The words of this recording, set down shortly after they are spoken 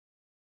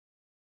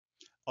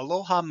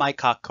Aloha mai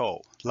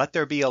kako. Let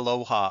there be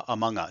aloha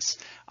among us.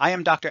 I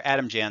am Dr.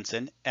 Adam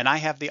Jensen, and I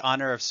have the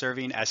honor of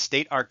serving as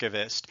State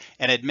Archivist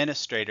and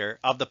Administrator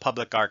of the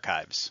Public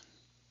Archives.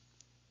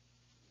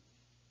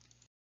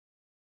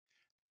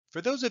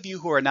 For those of you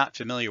who are not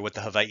familiar with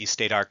the Hawai'i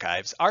State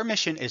Archives, our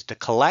mission is to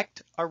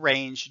collect,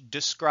 arrange,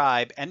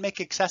 describe, and make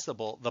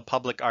accessible the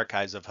public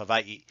archives of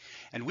Hawaii.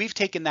 And we've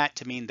taken that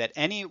to mean that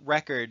any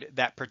record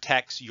that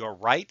protects your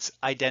rights,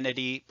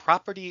 identity,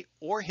 property,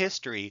 or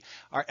history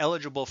are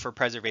eligible for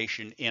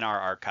preservation in our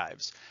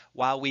archives.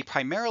 While we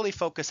primarily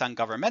focus on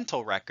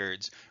governmental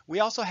records,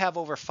 we also have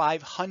over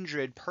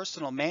 500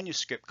 personal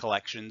manuscript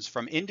collections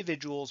from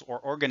individuals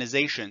or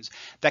organizations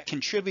that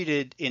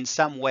contributed in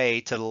some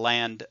way to the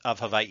land of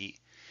Hawaii.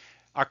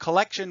 Our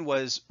collection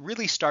was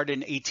really started in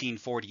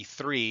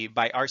 1843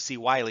 by R.C.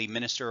 Wiley,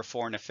 Minister of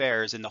Foreign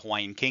Affairs in the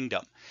Hawaiian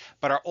Kingdom.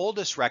 But our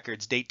oldest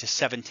records date to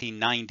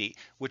 1790,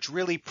 which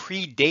really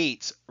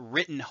predates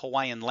written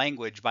Hawaiian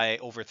language by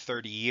over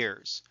 30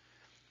 years.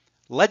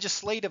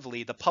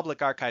 Legislatively, the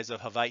Public Archives of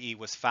Hawaii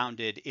was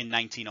founded in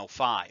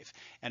 1905,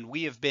 and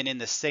we have been in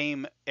the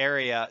same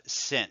area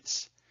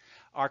since.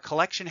 Our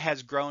collection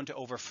has grown to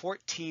over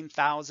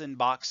 14,000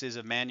 boxes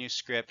of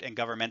manuscript and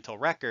governmental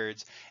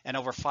records and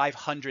over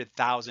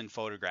 500,000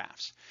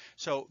 photographs.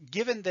 So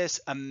given this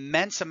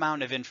immense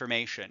amount of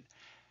information,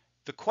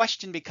 the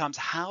question becomes,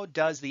 how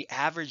does the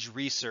average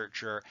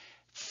researcher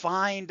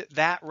find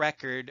that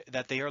record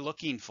that they are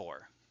looking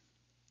for?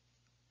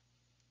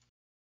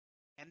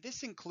 And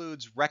this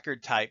includes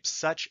record types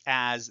such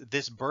as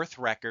this birth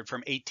record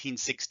from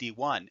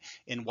 1861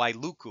 in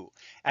Wailuku.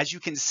 As you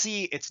can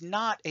see, it's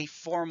not a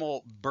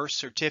formal birth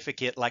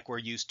certificate like we're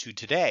used to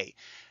today.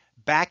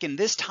 Back in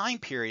this time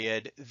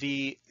period,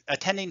 the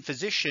attending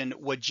physician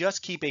would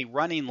just keep a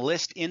running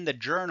list in the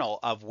journal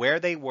of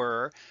where they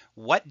were,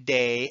 what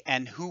day,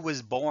 and who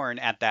was born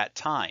at that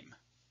time.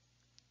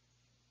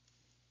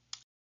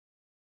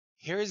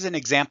 Here is an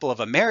example of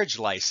a marriage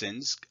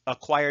license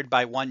acquired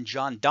by one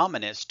John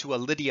Dominus to a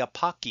Lydia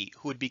Paki,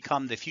 who would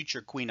become the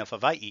future Queen of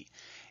Hawaii.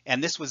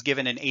 And this was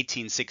given in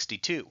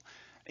 1862.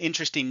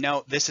 Interesting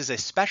note, this is a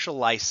special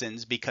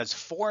license because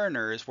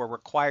foreigners were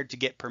required to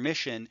get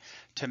permission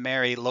to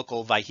marry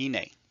local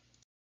wahine.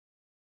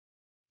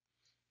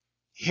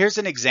 Here's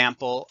an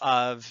example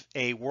of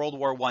a World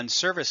War I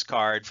service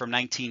card from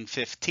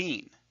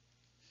 1915.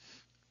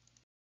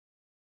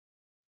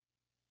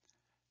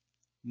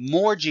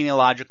 More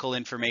genealogical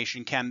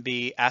information can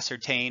be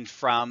ascertained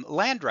from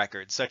land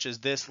records, such as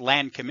this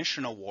Land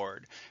Commission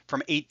Award from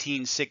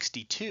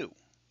 1862.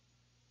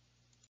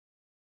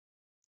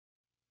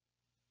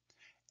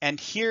 And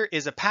here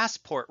is a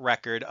passport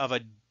record of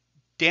a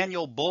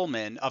Daniel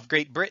Bullman of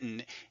Great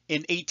Britain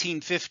in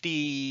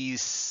 1850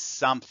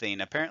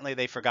 something. Apparently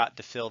they forgot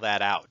to fill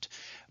that out.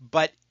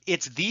 But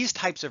it's these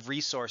types of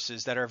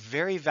resources that are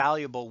very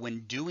valuable when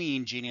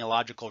doing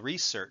genealogical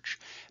research,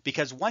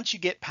 because once you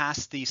get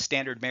past the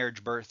standard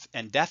marriage, birth,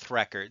 and death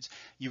records,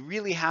 you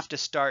really have to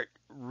start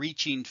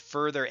reaching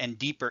further and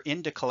deeper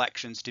into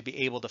collections to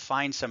be able to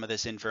find some of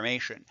this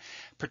information,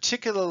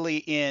 particularly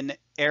in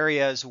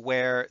areas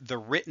where the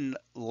written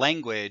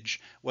language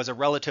was a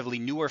relatively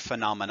newer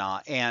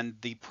phenomena and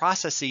the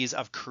processes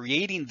of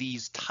creating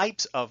these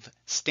types of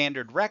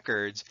standard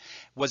records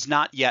was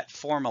not yet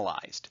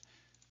formalized.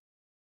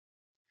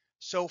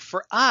 So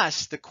for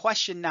us, the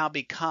question now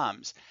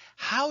becomes,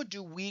 how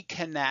do we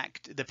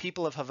connect the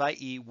people of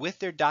Hawaii with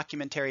their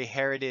documentary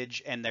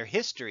heritage and their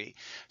history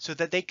so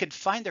that they could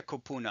find their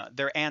kupuna,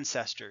 their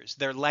ancestors,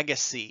 their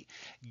legacy,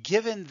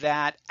 given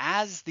that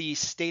as the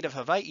state of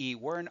Hawaii,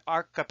 we're an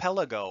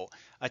archipelago,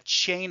 a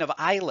chain of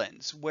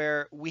islands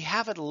where we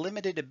have a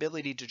limited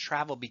ability to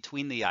travel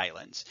between the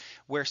islands,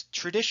 where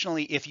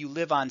traditionally if you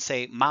live on,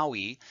 say,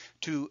 Maui,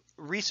 to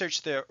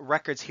research the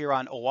records here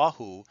on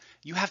Oahu,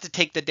 you have to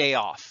take the day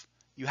off.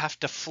 You have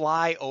to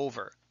fly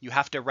over, you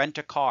have to rent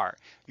a car,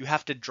 you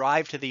have to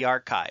drive to the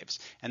archives,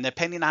 and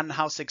depending on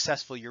how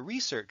successful your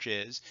research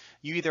is,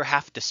 you either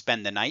have to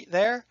spend the night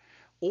there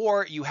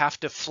or you have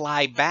to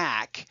fly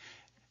back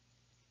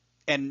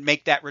and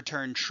make that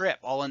return trip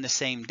all in the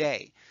same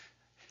day.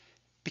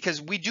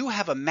 Because we do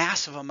have a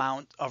massive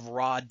amount of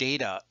raw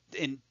data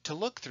to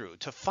look through,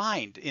 to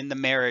find in the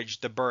marriage,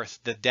 the birth,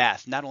 the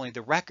death, not only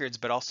the records,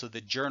 but also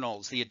the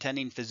journals, the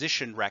attending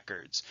physician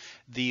records,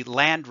 the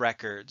land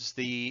records,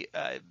 the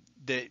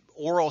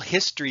oral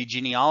history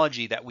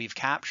genealogy that we've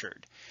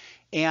captured.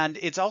 And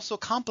it's also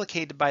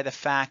complicated by the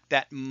fact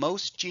that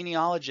most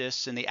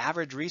genealogists and the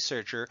average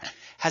researcher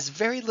has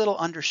very little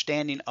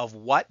understanding of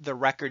what the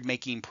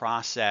record-making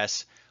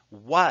process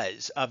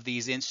was of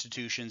these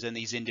institutions and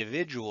these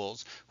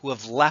individuals who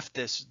have left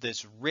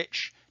this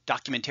rich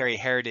documentary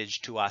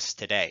heritage to us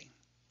today.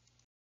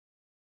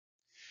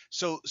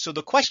 So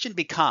the question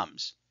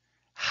becomes,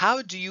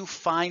 how do you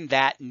find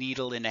that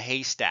needle in a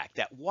haystack,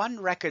 that one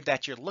record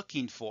that you're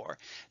looking for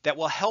that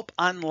will help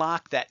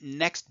unlock that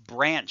next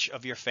branch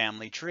of your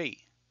family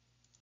tree?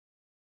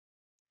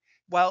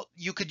 Well,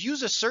 you could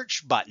use a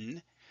search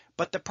button,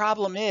 But the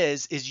problem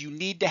is you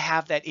need to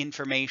have that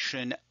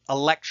information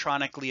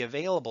electronically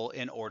available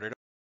in order to,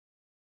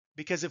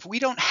 because if we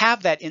don't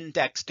have that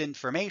indexed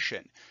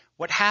information,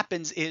 what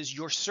happens is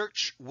your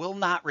search will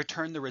not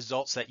return the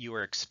results that you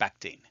are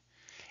expecting.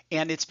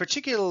 And it's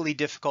particularly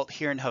difficult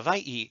here in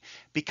Hawaii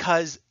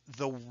because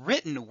the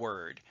written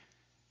word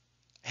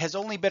has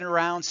only been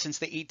around since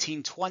the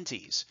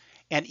 1820s.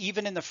 And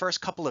even in the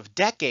first couple of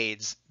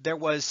decades, there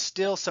was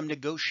still some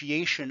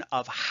negotiation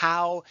of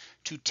how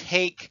to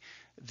take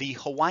the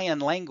Hawaiian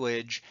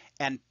language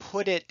and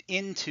put it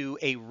into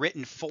a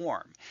written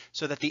form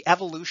so that the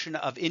evolution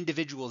of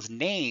individuals'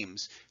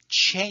 names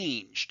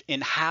changed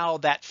in how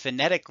that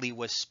phonetically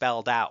was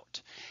spelled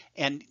out.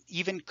 And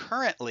even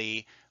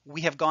currently,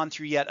 we have gone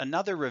through yet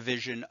another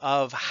revision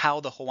of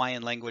how the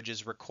Hawaiian language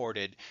is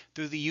recorded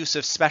through the use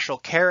of special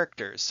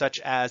characters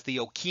such as the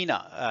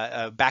okina,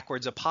 a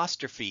backwards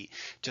apostrophe,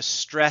 to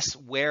stress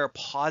where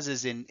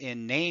pauses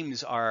in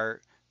names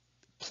are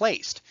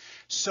placed.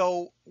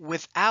 So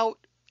without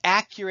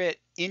accurate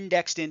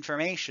indexed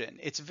information,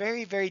 it's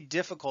very, very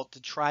difficult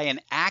to try and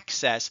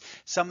access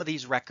some of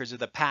these records of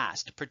the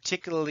past,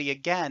 particularly,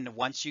 again,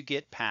 once you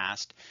get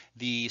past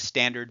the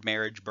standard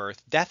marriage,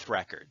 birth, death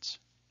records.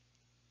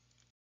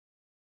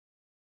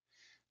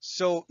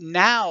 So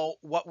now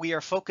what we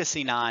are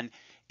focusing on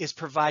is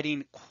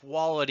providing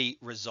quality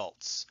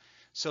results.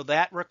 So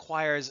that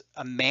requires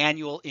a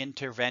manual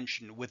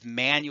intervention with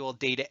manual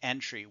data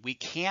entry. We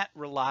can't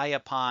rely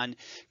upon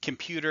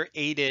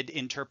computer-aided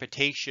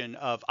interpretation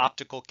of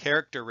optical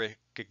character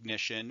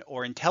recognition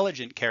or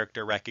intelligent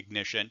character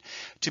recognition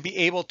to be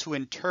able to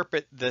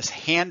interpret this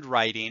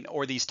handwriting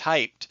or these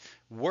typed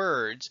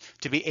words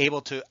to be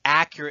able to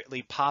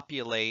accurately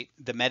populate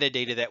the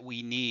metadata that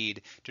we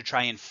need to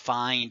try and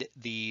find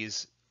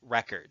these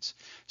records.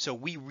 So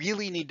we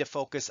really need to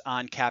focus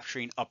on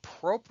capturing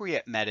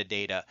appropriate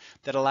metadata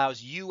that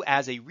allows you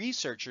as a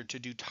researcher to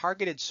do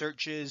targeted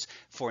searches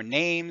for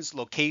names,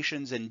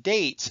 locations, and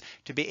dates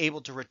to be able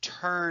to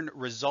return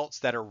results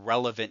that are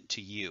relevant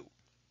to you.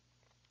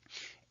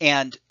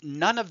 And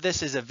none of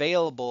this is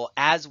available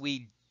as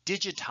we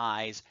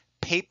digitize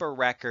paper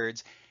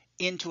records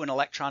into an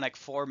electronic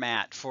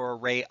format for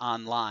Array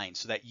Online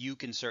so that you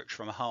can search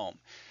from home.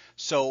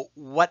 So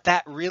what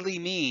that really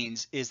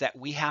means is that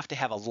we have to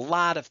have a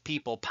lot of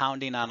people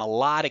pounding on a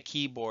lot of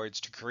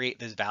keyboards to create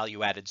this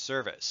value-added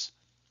service,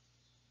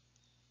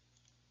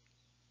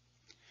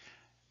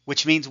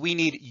 which means we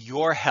need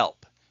your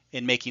help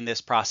in making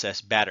this process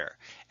better.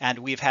 And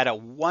we've had a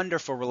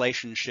wonderful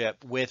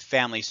relationship with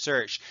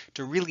FamilySearch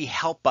to really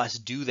help us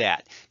do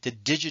that, to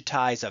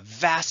digitize a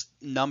vast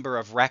number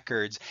of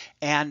records,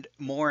 and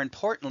more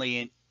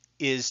importantly,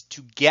 is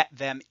to get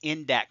them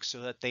indexed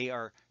so that they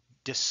are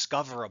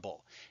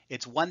discoverable.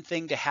 It's one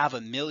thing to have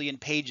 1 million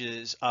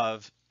pages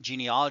of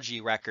genealogy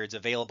records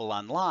available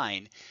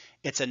online.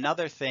 It's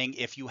another thing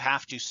if you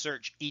have to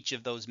search each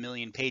of those 1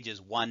 million pages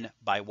one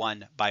by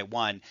one by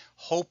one,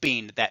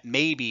 hoping that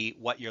maybe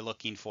what you're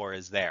looking for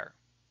is there.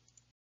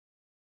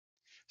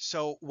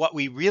 So what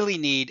we really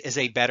need is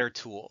a better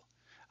tool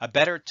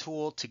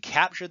to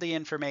capture the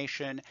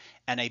information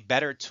and a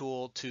better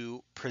tool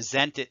to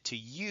present it to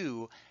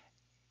you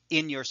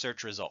in your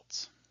search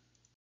results.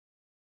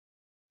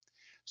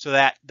 So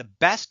that the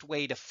best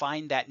way to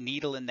find that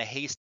needle in the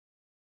haystack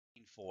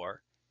you're looking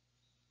for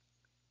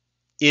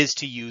is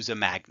to use a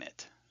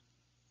magnet,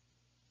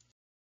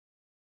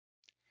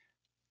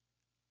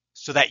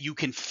 so that you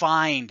can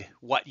find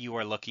what you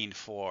are looking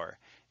for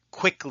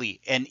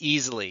quickly and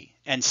easily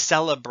and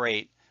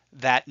celebrate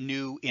that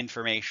new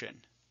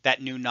information,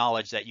 that new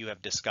knowledge that you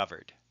have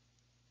discovered.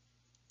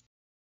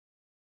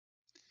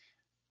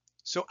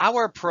 So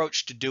our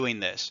approach to doing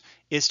this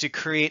is to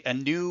create a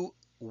new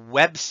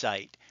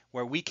website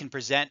where we can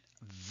present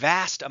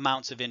vast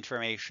amounts of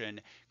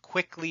information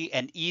quickly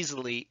and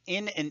easily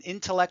in an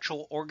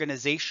intellectual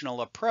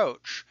organizational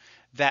approach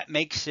that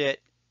makes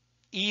it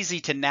easy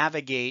to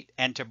navigate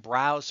and to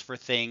browse for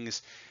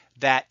things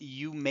that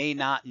you may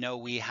not know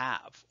we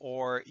have,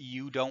 or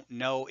you don't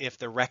know if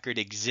the record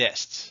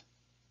exists.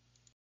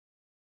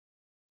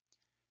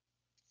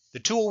 The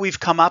tool we've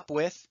come up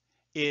with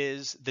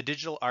is the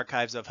Digital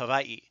Archives of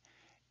Hawaii,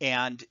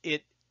 and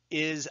it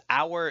is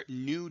our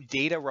new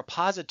data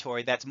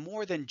repository that's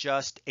more than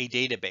just a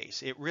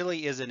database. It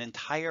really is an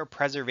entire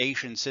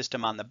preservation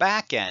system on the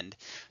back end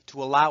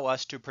to allow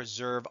us to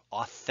preserve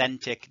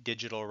authentic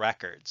digital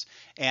records.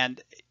 And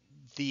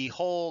the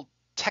whole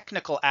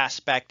technical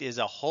aspect is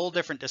a whole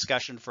different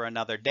discussion for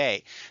another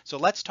day. So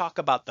let's talk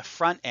about the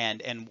front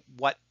end and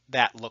what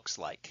that looks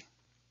like.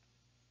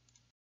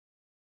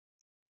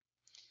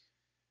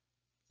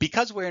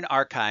 Because we're in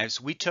archives,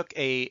 we took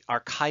a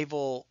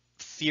archival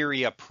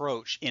theory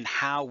approach in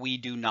how we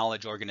do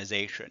knowledge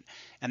organization.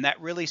 And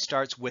that really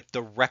starts with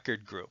the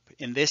record group.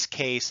 In this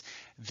case,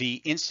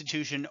 the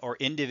institution or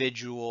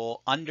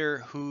individual under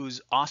whose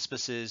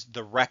auspices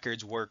the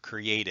records were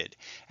created.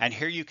 And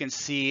here you can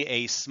see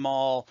a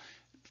small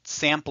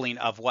sampling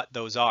of what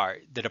those are.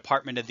 The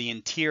Department of the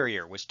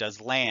Interior, which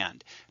does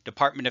land,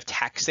 Department of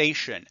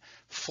Taxation,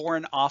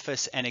 Foreign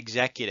Office and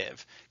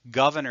Executive,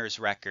 Governor's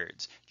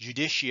records,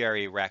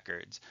 Judiciary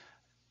records,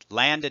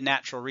 Land and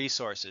Natural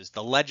Resources,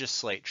 the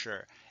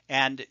Legislature,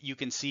 and you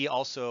can see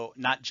also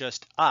not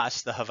just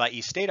us, the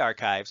Hawai'i State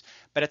Archives,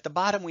 but at the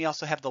bottom we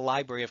also have the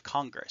Library of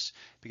Congress,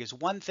 because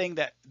one thing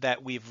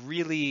that we've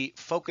really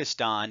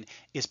focused on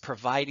is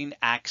providing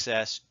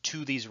access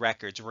to these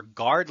records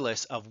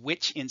regardless of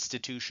which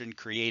institution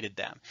created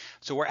them.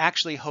 So we're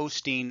actually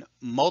hosting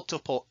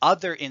multiple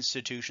other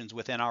institutions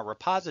within our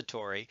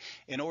repository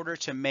in order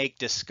to make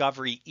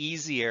discovery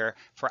easier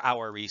for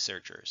our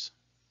researchers.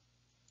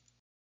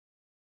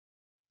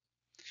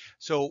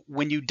 So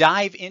when you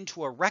dive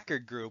into a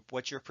record group,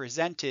 what you're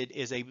presented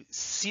is a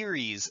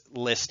series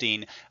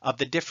listing of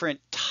the different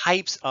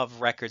types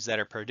of records that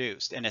are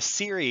produced. And a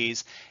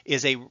series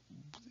is a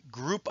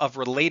group of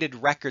related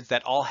records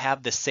that all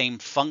have the same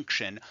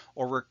function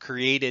or were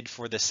created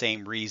for the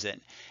same reason.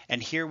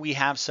 And here we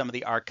have some of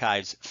the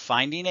archive's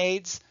finding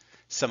aids,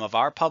 some of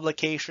our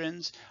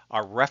publications,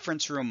 our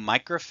reference room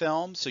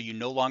microfilm, so you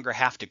no longer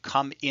have to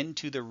come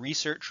into the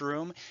research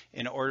room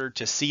in order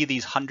to see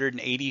these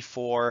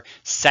 184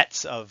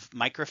 sets of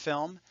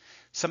microfilm,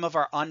 some of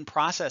our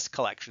unprocessed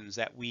collections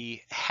that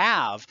we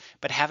have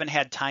but haven't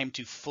had time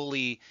to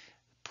fully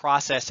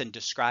process and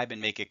describe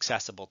and make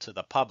accessible to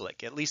the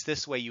public. At least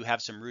this way you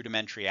have some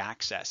rudimentary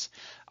access.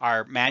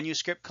 Our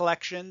manuscript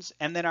collections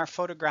and then our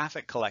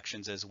photographic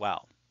collections as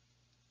well.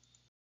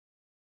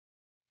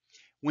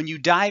 When you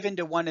dive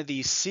into one of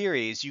these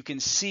series, you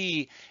can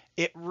see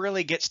it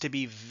really gets to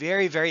be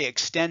very, very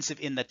extensive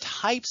in the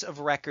types of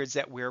records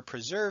that we're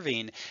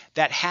preserving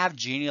that have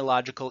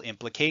genealogical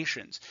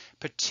implications,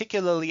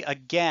 particularly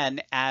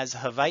again as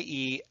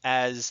Hawaii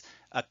as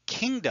a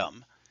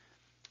kingdom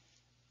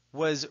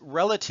was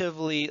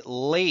relatively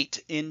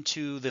late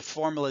into the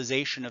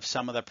formalization of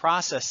some of the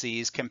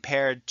processes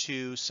compared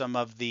to some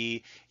of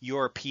the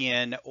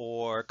European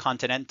or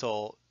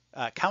continental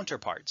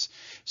counterparts.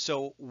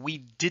 So we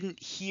didn't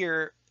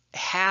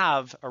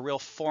have a real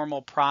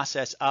formal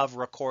process of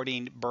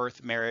recording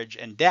birth, marriage,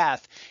 and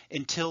death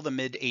until the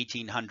mid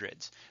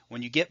 1800s.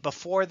 When you get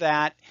before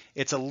that,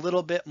 it's a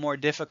little bit more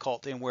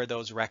difficult in where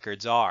those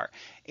records are.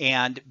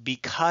 And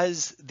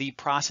because the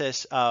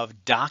process of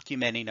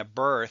documenting a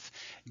birth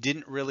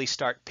didn't really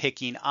start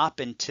picking up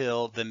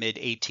until the mid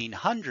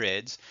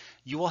 1800s,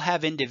 you will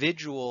have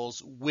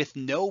individuals with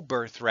no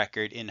birth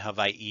record in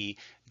Hawaii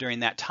during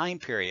that time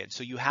period.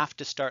 So you have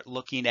to start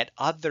looking at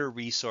other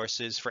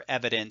resources for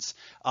evidence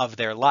of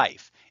their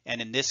life. And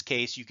in this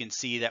case, you can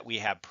see that we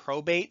have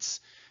probates,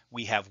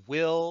 we have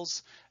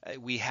wills,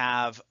 we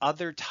have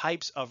other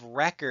types of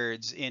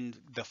records in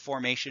the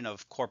formation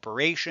of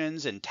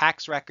corporations and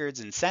tax records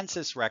and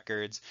census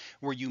records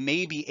where you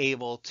may be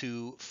able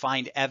to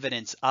find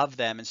evidence of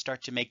them and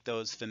start to make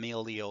those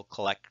familial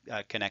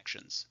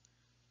connections.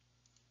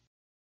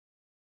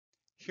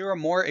 Here are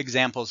more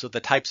examples of the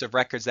types of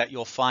records that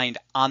you'll find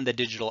on the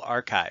digital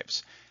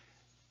archives.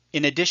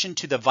 In addition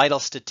to the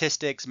vital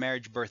statistics,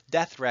 marriage, birth,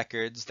 death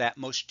records that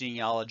most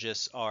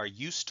genealogists are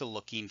used to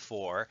looking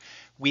for,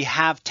 we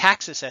have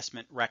tax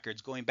assessment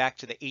records going back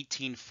to the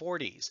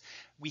 1840s.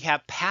 We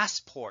have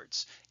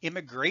passports,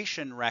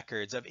 immigration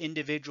records of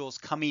individuals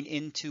coming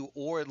into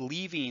or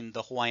leaving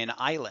the Hawaiian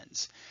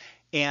Islands,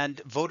 and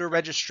voter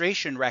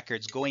registration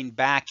records going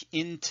back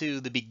into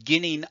the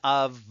beginning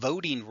of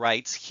voting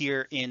rights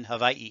here in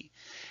Hawaii.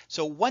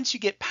 So once you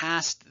get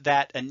past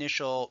that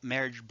initial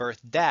marriage, birth,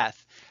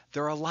 death,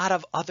 there are a lot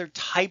of other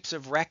types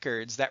of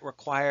records that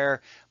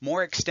require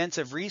more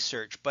extensive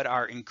research but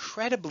are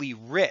incredibly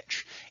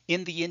rich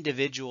in the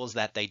individuals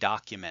that they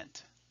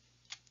document.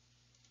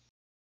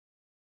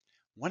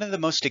 One of the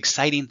most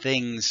exciting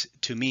things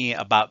to me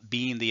about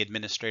being the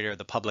administrator of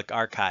the public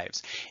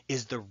archives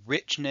is the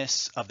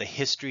richness of the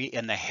history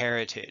and the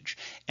heritage,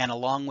 and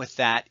along with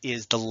that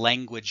is the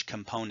language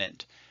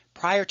component.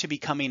 Prior to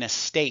becoming a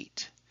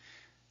state,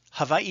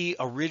 Hawaii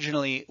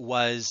originally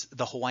was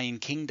the Hawaiian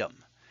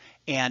Kingdom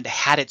and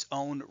had its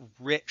own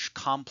rich,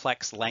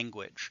 complex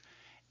language.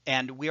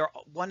 And we are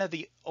one of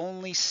the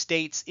only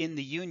states in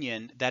the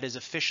Union that is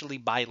officially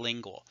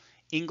bilingual.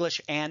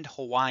 English and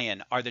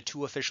Hawaiian are the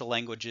two official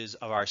languages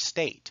of our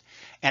state.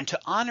 And to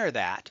honor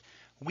that,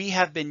 we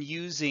have been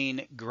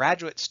using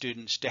graduate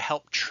students to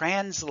help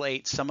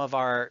translate some of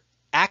our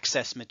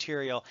access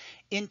material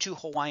into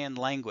Hawaiian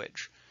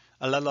language,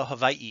 Alelo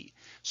Hawaii,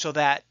 so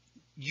that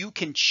you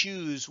can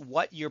choose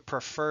what your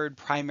preferred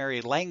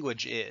primary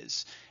language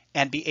is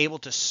and be able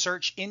to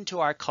search into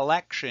our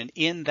collection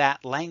in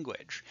that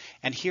language.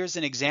 And here's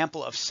an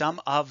example of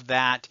some of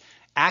that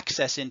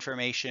access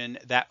information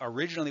that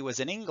originally was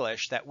in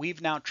English that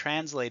we've now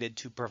translated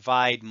to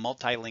provide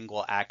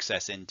multilingual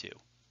access into.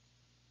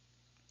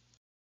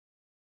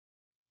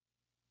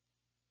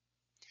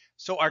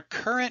 So our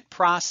current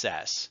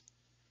process,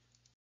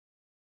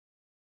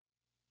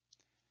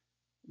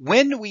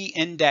 when we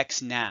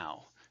index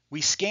now,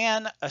 we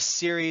scan a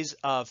series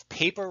of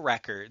paper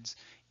records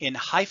in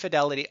high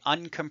fidelity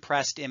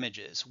uncompressed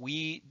images.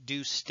 We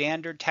do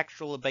standard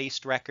textual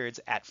based records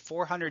at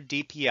 400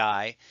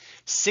 DPI,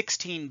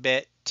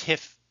 16-bit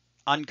TIFF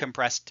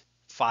uncompressed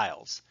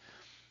files.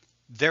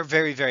 They're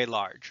very, very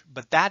large,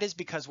 but that is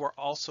because we're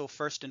also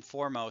first and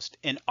foremost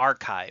in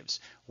archives.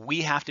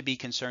 We have to be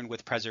concerned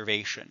with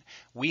preservation.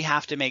 We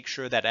have to make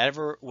sure that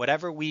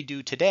whatever we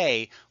do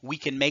today, we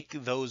can make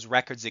those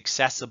records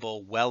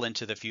accessible well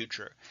into the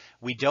future.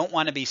 We don't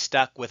want to be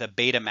stuck with a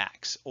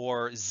Betamax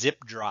or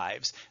zip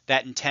drives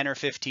that in 10 or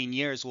 15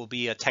 years will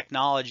be a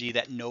technology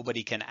that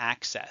nobody can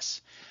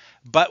access.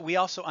 But we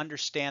also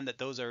understand that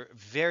those are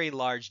very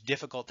large,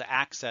 difficult to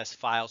access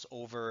files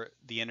over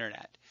the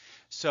internet.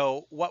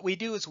 So what we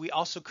do is we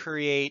also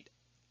create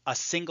a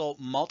single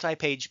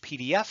multi-page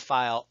PDF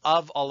file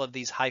of all of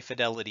these high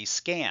fidelity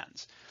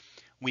scans.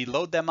 We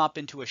load them up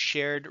into a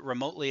shared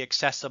remotely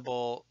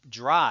accessible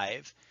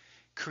drive,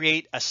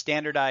 create a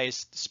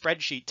standardized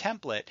spreadsheet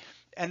template,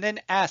 and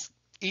then ask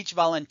each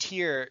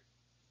volunteer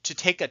to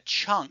take a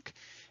chunk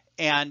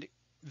and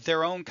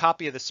their own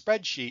copy of the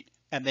spreadsheet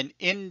and then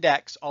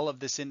index all of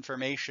this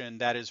information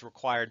that is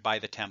required by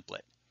the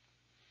template.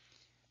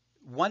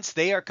 Once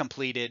they are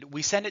completed,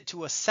 we send it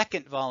to a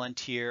second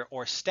volunteer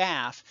or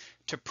staff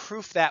to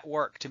proof that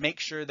work, to make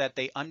sure that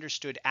they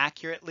understood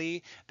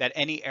accurately, that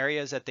any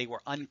areas that they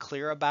were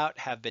unclear about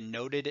have been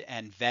noted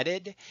and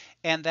vetted,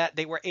 and that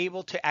they were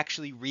able to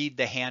actually read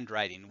the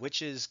handwriting,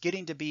 which is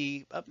getting to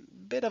be a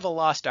bit of a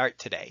lost art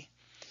today.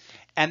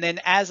 And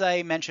then, as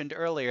I mentioned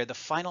earlier, the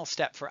final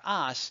step for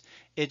us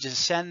is to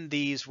send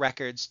these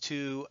records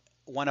to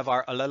one of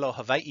our Olelo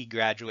Hawaii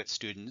graduate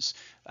students,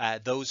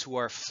 those who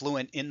are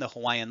fluent in the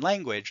Hawaiian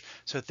language,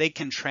 so that they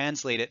can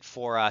translate it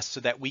for us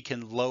so that we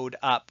can load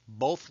up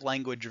both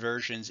language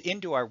versions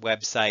into our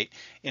website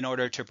in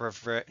order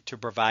to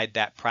provide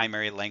that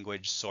primary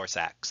language source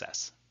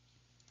access.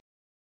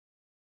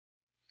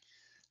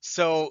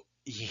 So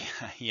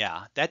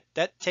yeah,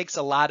 that takes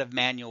a lot of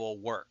manual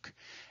work.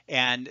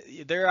 And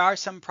there are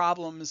some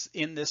problems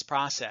in this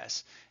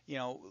process,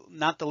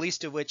 not the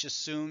least of which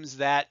assumes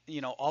that,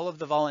 all of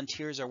the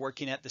volunteers are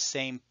working at the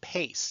same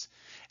pace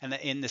and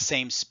in the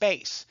same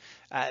space.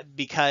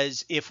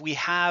 Because if we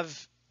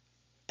have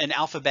an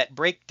alphabet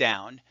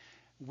breakdown,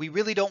 we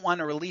really don't want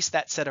to release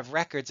that set of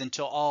records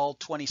until all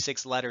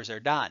 26 letters are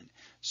done.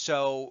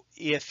 So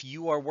if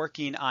you are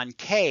working on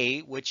K,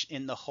 which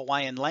in the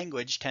Hawaiian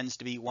language tends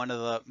to be one of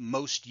the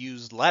most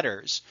used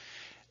letters,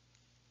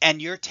 and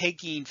you're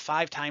taking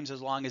 5 times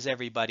as long as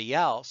everybody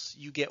else,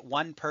 you get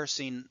one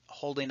person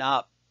holding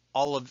up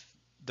all of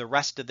the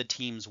rest of the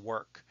team's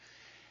work.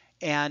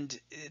 And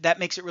that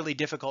makes it really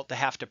difficult to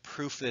have to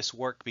proof this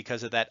work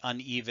because of that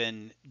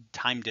uneven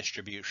time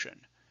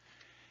distribution.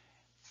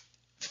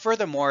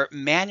 Furthermore,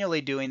 manually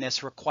doing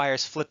this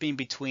requires flipping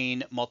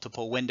between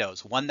multiple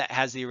windows, one that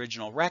has the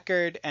original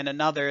record and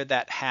another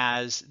that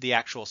has the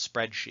actual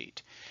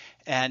spreadsheet.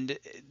 And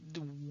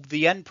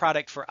the end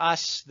product for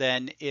us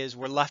then is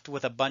we're left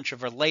with a bunch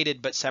of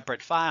related but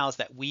separate files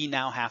that we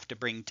now have to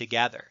bring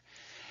together.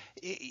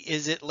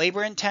 Is it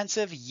labor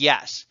intensive?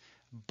 Yes,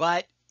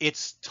 but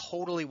it's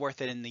totally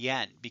worth it in the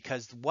end,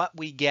 because what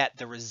we get,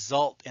 the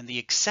result and the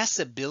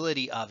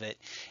accessibility of it,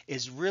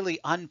 is really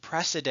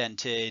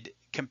unprecedented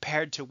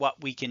compared to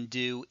what we can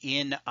do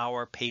in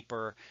our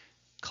paper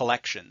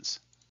collections.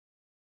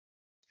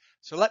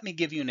 So let me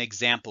give you an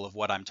example of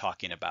what I'm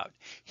talking about.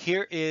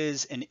 Here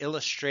is an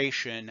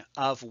illustration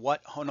of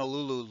what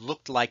Honolulu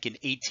looked like in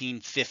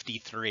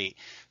 1853,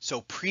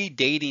 so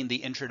predating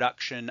the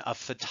introduction of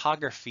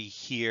photography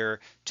here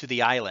to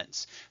the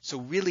islands. So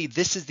really,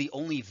 this is the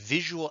only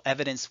visual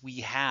evidence we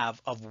have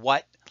of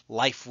what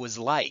life was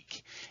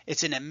like.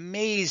 It's an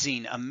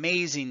amazing,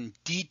 amazing,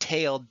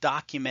 detailed,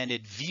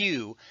 documented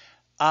view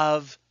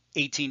of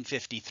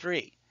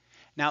 1853.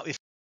 Now, if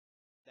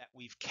that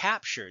we've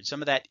captured,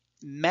 some of that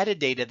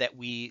metadata that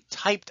we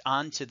typed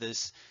onto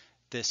this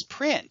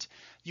print,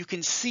 you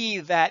can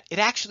see that it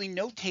actually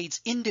notates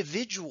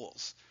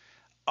individuals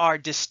are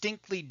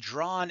distinctly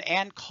drawn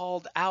and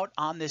called out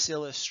on this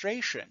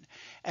illustration.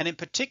 And in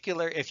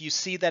particular, if you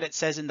see that it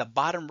says in the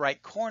bottom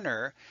right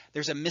corner,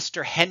 there's a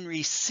Mr.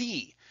 Henry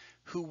C.,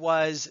 who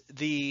was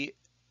the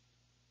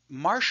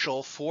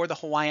marshal for the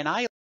Hawaiian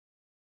Islands.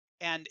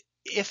 And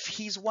if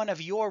he's one of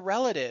your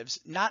relatives,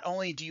 not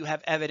only do you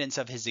have evidence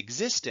of his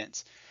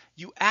existence,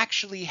 you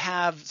actually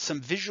have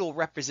some visual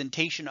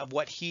representation of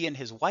what he and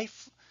his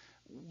wife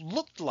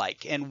looked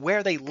like and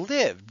where they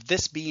lived,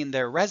 this being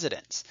their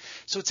residence.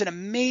 So it's an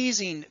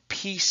amazing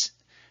piece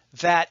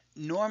that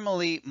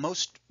normally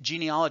most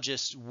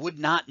genealogists would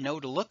not know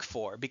to look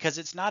for, because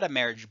it's not a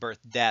marriage, birth,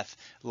 death,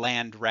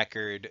 land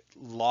record,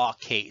 law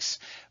case.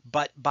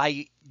 But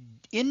by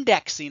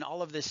indexing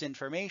all of this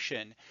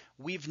information,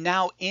 we've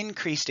now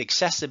increased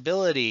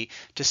accessibility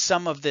to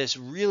some of this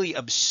really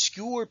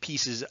obscure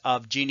pieces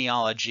of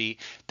genealogy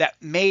that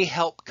may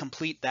help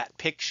complete that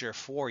picture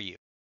for you.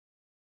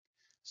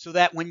 So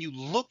that when you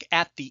look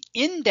at the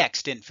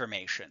indexed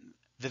information,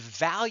 the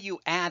value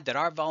add that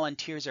our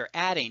volunteers are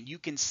adding, you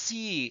can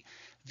see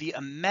the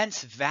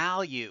immense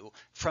value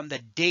from the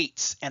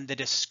dates and the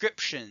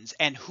descriptions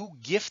and who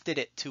gifted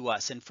it to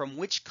us and from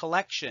which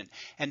collection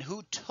and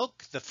who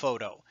took the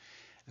photo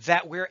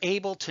that we're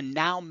able to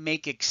now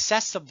make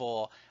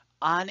accessible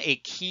on a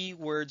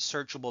keyword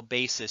searchable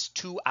basis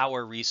to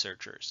our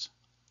researchers.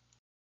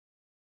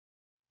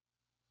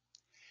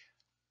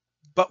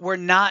 But we're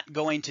not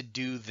going to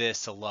do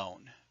this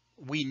alone.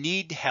 We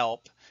need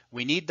help.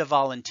 We need the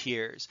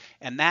volunteers.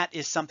 And that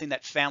is something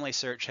that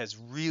FamilySearch has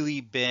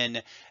really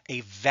been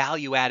a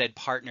value-added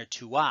partner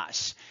to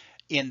us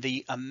in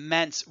the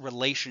immense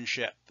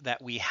relationship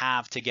that we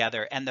have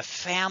together and the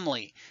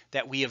family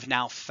that we have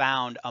now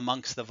found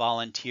amongst the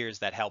volunteers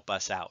that help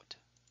us out.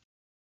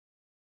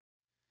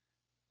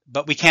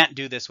 But we can't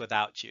do this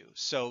without you.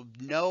 So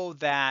know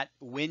that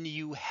when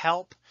you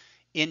help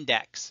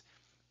index,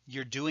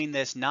 you're doing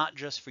this not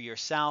just for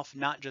yourself,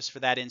 not just for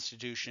that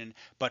institution,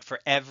 but for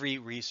every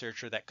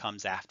researcher that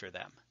comes after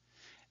them.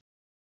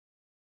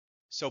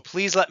 So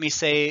please let me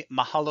say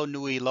mahalo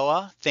nui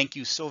loa. Thank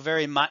you so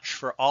very much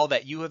for all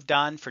that you have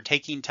done, for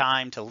taking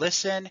time to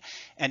listen.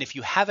 And if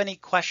you have any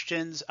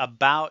questions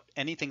about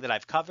anything that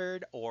I've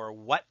covered or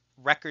what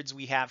records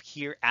we have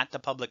here at the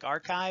Public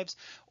Archives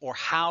or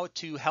how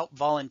to help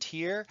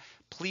volunteer,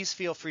 please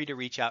feel free to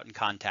reach out and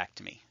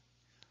contact me.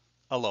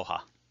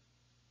 Aloha.